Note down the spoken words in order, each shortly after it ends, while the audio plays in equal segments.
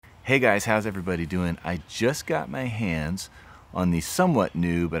Hey guys, how's everybody doing? I just got my hands on the somewhat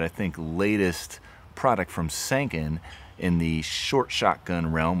new, but I think latest product from Sanken in the short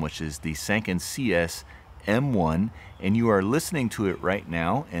shotgun realm, which is the Sanken CS-M1, and you are listening to it right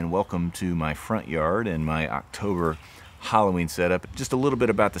now. And welcome to my front yard and my October Halloween setup. Just a little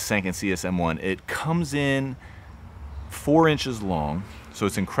bit about the Sanken CS-M1. It comes in 4 inches long, so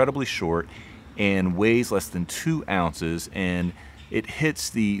it's incredibly short and weighs less than 2 ounces, and it hits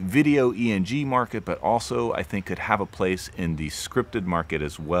the video ENG market, but also I think could have a place in the scripted market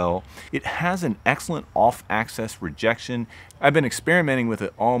as well. It has an excellent off-axis rejection. I've been experimenting with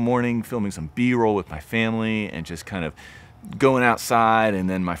it all morning, filming some B-roll with my family and just kind of going outside, and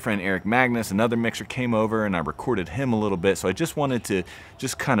then my friend Eric Magnus, another mixer, came over and I recorded him a little bit. So I just wanted to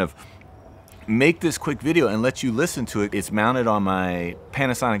just kind of make this quick video and let you listen to it. It's mounted on my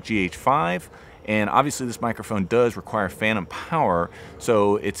Panasonic GH5, and obviously this microphone does require phantom power,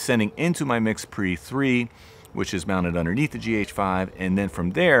 so it's sending into my Bfree 3, which is mounted underneath the GH5, and then from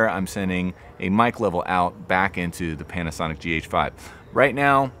there I'm sending a mic level out back into the Panasonic GH5. Right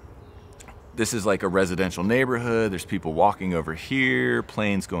now, this is like a residential neighborhood. There's people walking over here,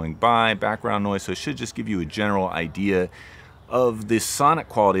 planes going by, background noise, so it should just give you a general idea of the sonic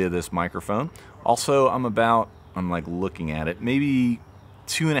quality of this microphone. Also, I'm like looking at it, maybe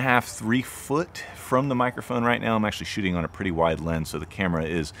 2.5 to 3 foot from the microphone right now. I'm actually shooting on a pretty wide lens, so the camera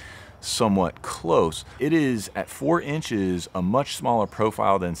is somewhat close. It is at 4 inches a much smaller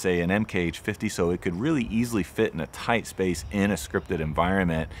profile than say an MKH50, so it could really easily fit in a tight space in a scripted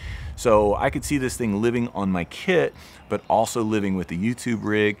environment. So I could see this thing living on my kit, but also living with the YouTube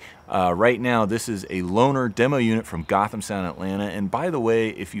rig. Right now, this is a loaner demo unit from Gotham Sound Atlanta. And by the way,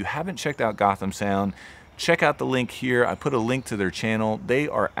 if you haven't checked out Gotham Sound, check out the link here. I put a link to their channel. They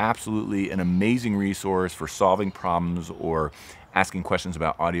are absolutely an amazing resource for solving problems or asking questions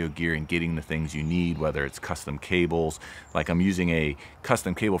about audio gear and getting the things you need, whether it's custom cables. Like I'm using a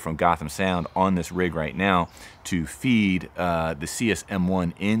custom cable from Gotham Sound on this rig right now to feed the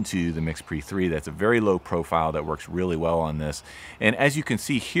CS-M1 into the Bfree 3. That's a very low profile that works really well on this. And as you can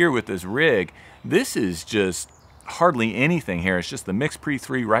see here with this rig, this is just hardly anything here. It's just the Bfree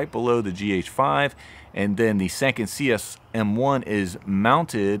 3 right below the GH5, and then the Sanken CS-M1 is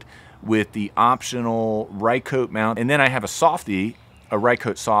mounted with the optional Rycote mount, and then I have a softy, a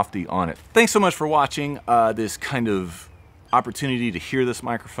Rycote softy on it. Thanks so much for watching this kind of opportunity to hear this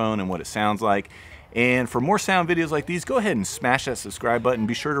microphone and what it sounds like. And for more sound videos like these, go ahead and smash that subscribe button.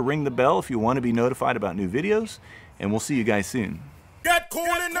 Be sure to ring the bell if you want to be notified about new videos, and we'll see you guys soon. Get cool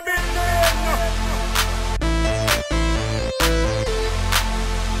in the building.